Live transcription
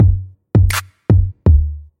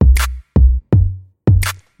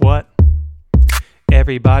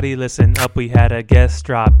Everybody listen up, we had a guest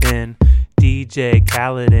drop in. DJ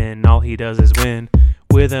Khaled, and all he does is win.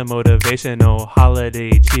 With a motivational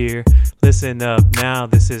holiday cheer. Listen up now,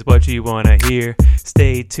 this is what you wanna hear.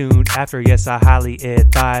 Stay tuned after, yes I highly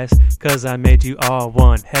advise, cause I made you all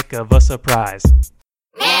one heck of a surprise.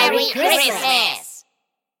 Merry Christmas!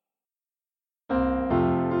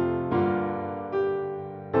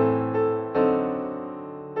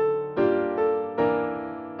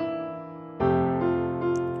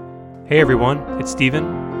 Hey everyone, it's Steven.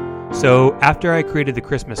 So after I created the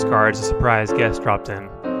Christmas cards, a surprise guest dropped in.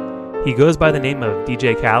 He goes by the name of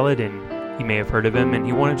DJ Khaled, and you may have heard of him, and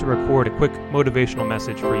he wanted to record a quick motivational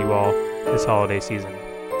message for you all this holiday season.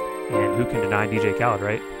 And who can deny DJ Khaled,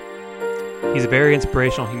 right? He's a very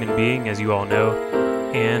inspirational human being, as you all know,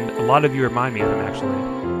 and a lot of you remind me of him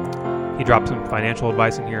actually. He dropped some financial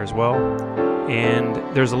advice in here as well, and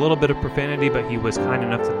there's a little bit of profanity, but he was kind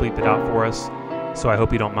enough to bleep it out for us, so I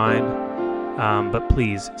hope you don't mind. But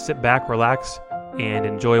please, sit back, relax, and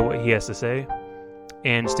enjoy what he has to say.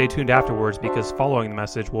 And stay tuned afterwards, because following the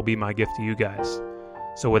message will be my gift to you guys.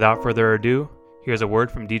 So without further ado, here's a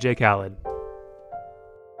word from DJ Khaled.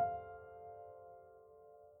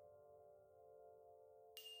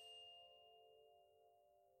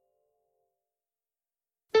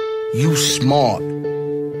 You smart.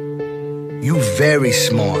 You very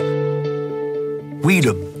smart. We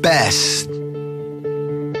the best.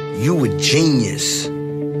 You a genius.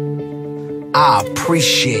 I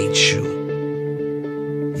appreciate you.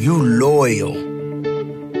 You loyal.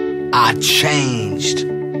 I changed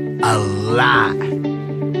a lot.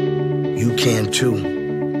 You can too.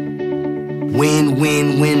 Win,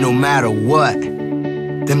 win, win no matter what.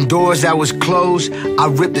 Them doors that was closed, I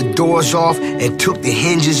ripped the doors off and took the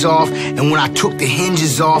hinges off. And when I took the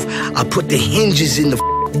hinges off, I put the hinges in the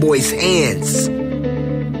boy's hands.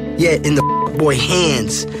 Yeah, in the boy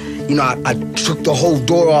hands. You know, I took the whole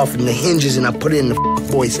door off and the hinges and I put it in the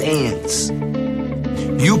boy's hands.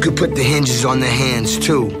 You could put the hinges on their hands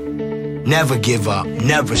too. Never give up,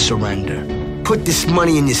 never surrender. Put this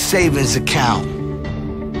money in your savings account.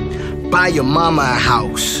 Buy your mama a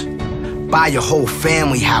house. Buy your whole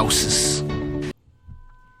family houses.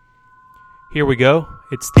 Here we go.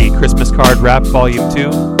 It's the Christmas Card Wrap Volume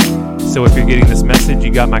 2. So if you're getting this message,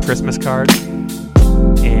 you got my Christmas card.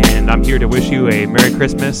 And I'm here to wish you a Merry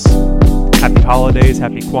Christmas, Happy Holidays,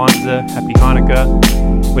 Happy Kwanzaa, Happy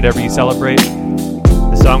Hanukkah, whatever you celebrate.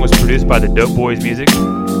 The song was produced by the Dope Boyz Music.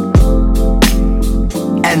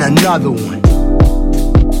 And another one.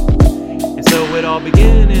 And so it all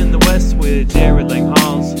began in the West with Jarred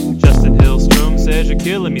Langhals Justin Hillstrom says you're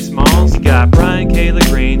killing me, Smalls. You got Brian K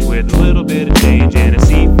Lagrange with a little bit of change, and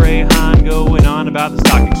Aseef Raihan going on about the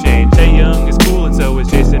stock exchange. Taeyoung is cool, and so is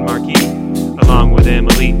Jason Marquis, along with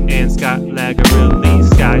Emily and Scott Lagarile-ee.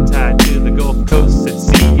 Sky tied to the Gulf Coast at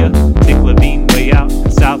Sia. Nick Levine way out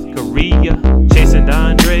in South Korea. Chase and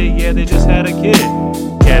Andre, yeah, they just had a kid.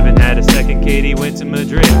 Kevin had a second, Katie went to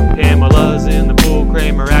Madrid. Pamela's in the pool,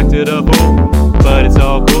 Kramer acted a fool. But it's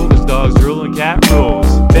all cool, cause dogs drool and cat rules.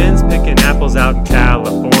 Ben's picking apples out in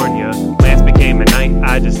California. Lance became a knight,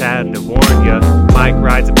 I just had to warn ya. Mike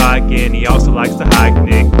rides a bike and he also likes to hike.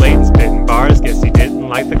 Nick Clayton spitting bars, guess he didn't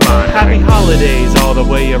like the Klondike. Happy holidays all the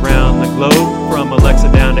way around the globe. From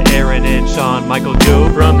Alexa down to Eryn and Sean, Michael, Joe.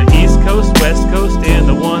 From the East Coast, West Coast, and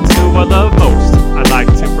the ones who I love most, I'd like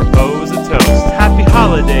to propose a toast. Happy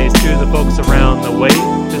holidays to the folks around the way.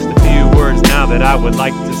 Just a few words now that I would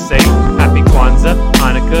like to say. Happy Kwanzaa,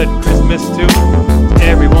 Hanukkah, and Christmas too. To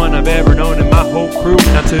everyone I've ever known in my whole crew.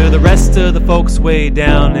 Now to the rest of the folks way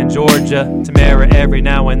down in Georgia, Tamara every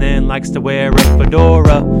now and then likes to wear a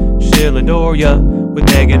fedora. She'll adore ya, with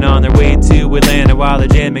Megan on their way to Atlanta while they're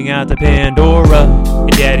jamming out to Pandora.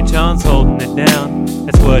 And Daddy Chon's holding it down.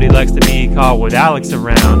 That's what he likes to be called with Alex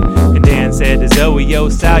around. And Dan said to Zoe, yo,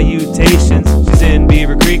 salutations. She's in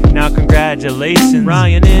Beaver Creek, now congratulations.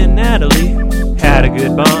 Ryan and Natalie had a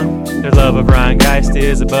good bond. Their love of Ryan Geist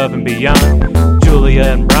is above and beyond. Julia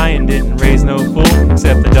and Brian didn't raise no fool,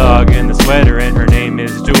 except the dog in the sweater, and her name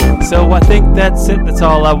is Joule. So I think that's it, that's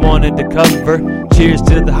all I wanted to cover. Cheers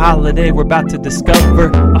to the holiday we're about to discover.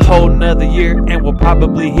 A whole nother year and we'll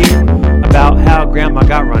probably hear about how grandma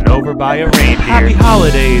got run over by a reindeer. Happy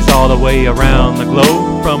holidays all the way around the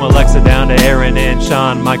globe. From Alexa down to Eryn and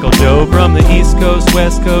Sean, Michael, Joe. From the East Coast,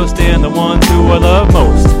 West Coast, and the ones who I love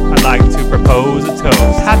most, I'd like to propose a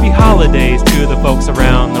toast. Happy holidays to the folks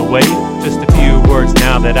around the way. Just a few words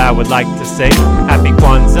now that I would like to say. Happy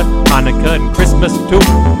Kwanzaa, Hanukkah, and Christmas too.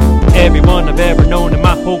 Everyone I've ever known in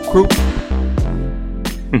my whole crew.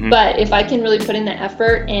 But if I can really put in the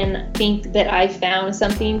effort and think that I found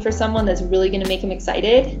something for someone that's really going to make him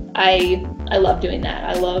excited, I love doing that.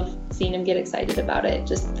 I love seeing him get excited about it,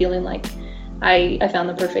 just feeling like I found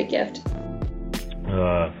the perfect gift.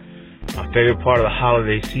 My favorite part of the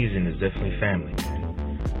holiday season is definitely family.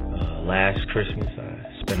 Last Christmas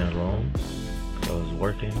I spent it alone because I was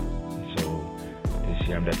working. So this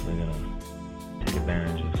year I'm definitely going to take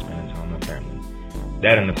advantage of spending time with my family.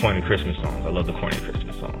 That and the corny Christmas songs. I love the corny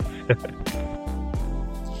Christmas songs.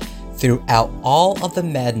 Throughout all of the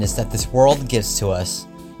madness that this world gives to us,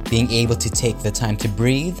 being able to take the time to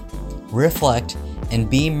breathe, reflect, and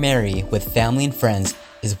be merry with family and friends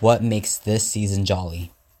is what makes this season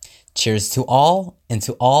jolly. Cheers to all, and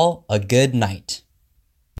to all a good night.